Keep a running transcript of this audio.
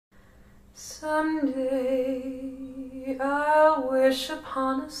Someday I'll wish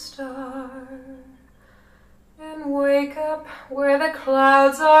upon a star and wake up where the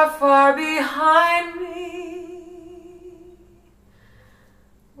clouds are far behind me,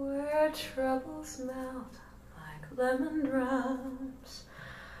 where troubles melt like lemon drops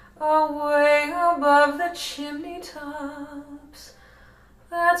away above the chimney tops.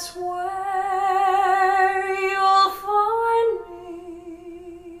 That's where you'll find me.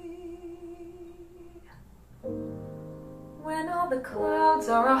 When all the clouds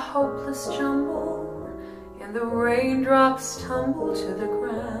are a hopeless jumble and the raindrops tumble to the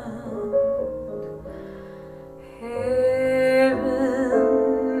ground,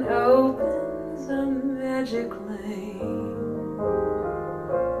 heaven opens a magic lane.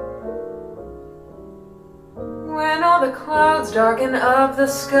 When all the clouds darken up the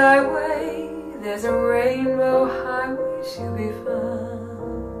skyway, there's a rainbow highway to be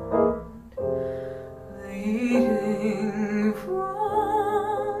found, leading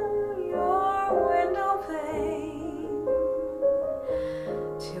from your window pane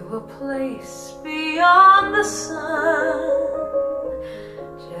to a place beyond the sun,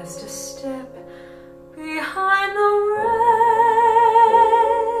 just a step behind the rain.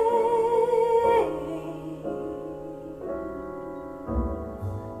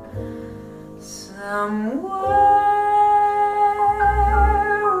 Somewhere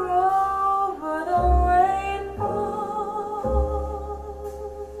over the rainbow,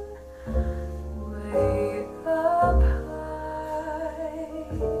 way up high,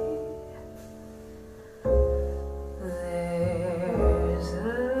 there's a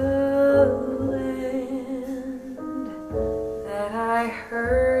land that I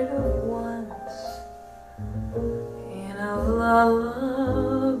heard of once in a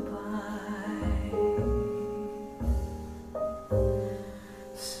lullaby.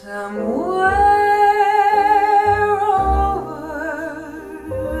 Somewhere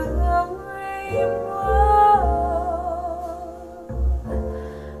over the rainbow,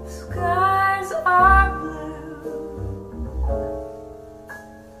 skies are blue,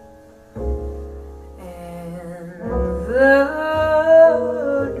 and the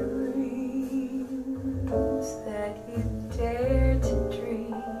dreams that you dare to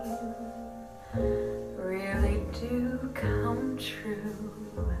dream really do come true.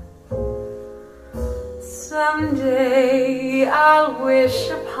 Someday I'll wish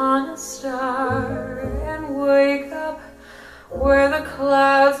upon a star and wake up where the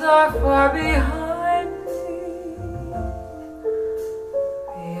clouds are far behind me,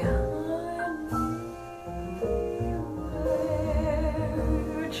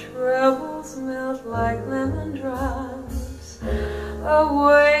 where troubles melt like lemon drops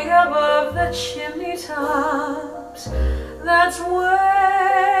away above the chimney tops. That's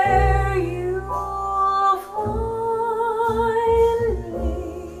where you'll find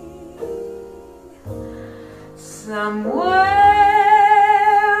me. Somewhere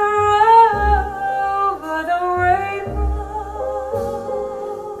over the rainbow,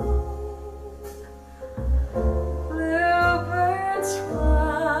 bluebirds fly,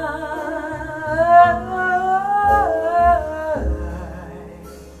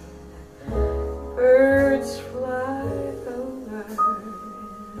 birds fly over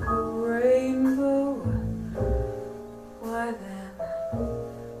the rainbow. Why then,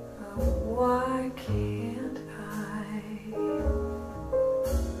 oh, why can't I?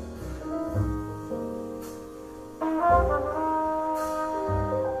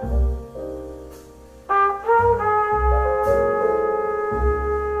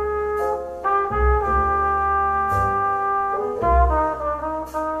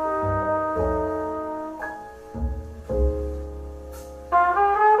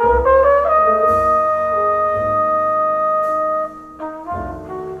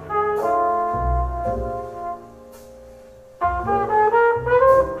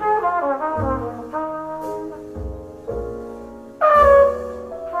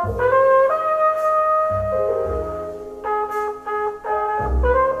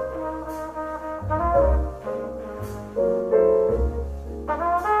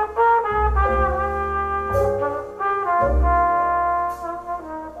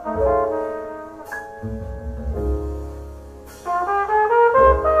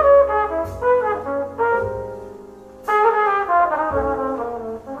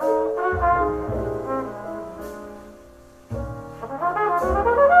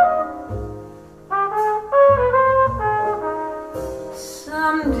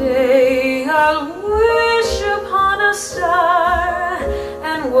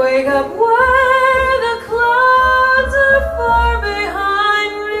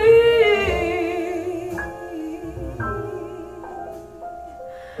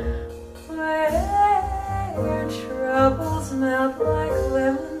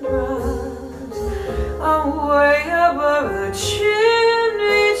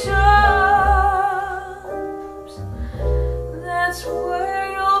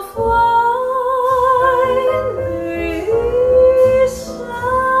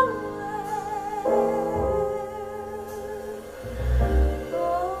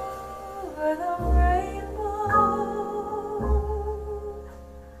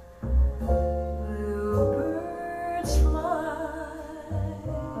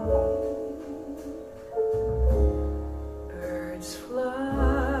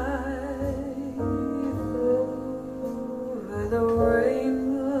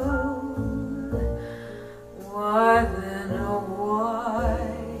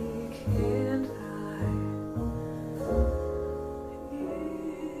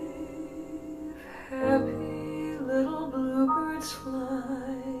 happy little bluebirds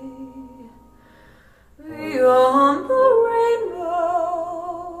fly beyond the rainbow.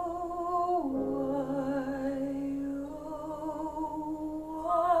 Why, oh,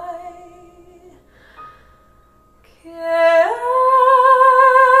 why can't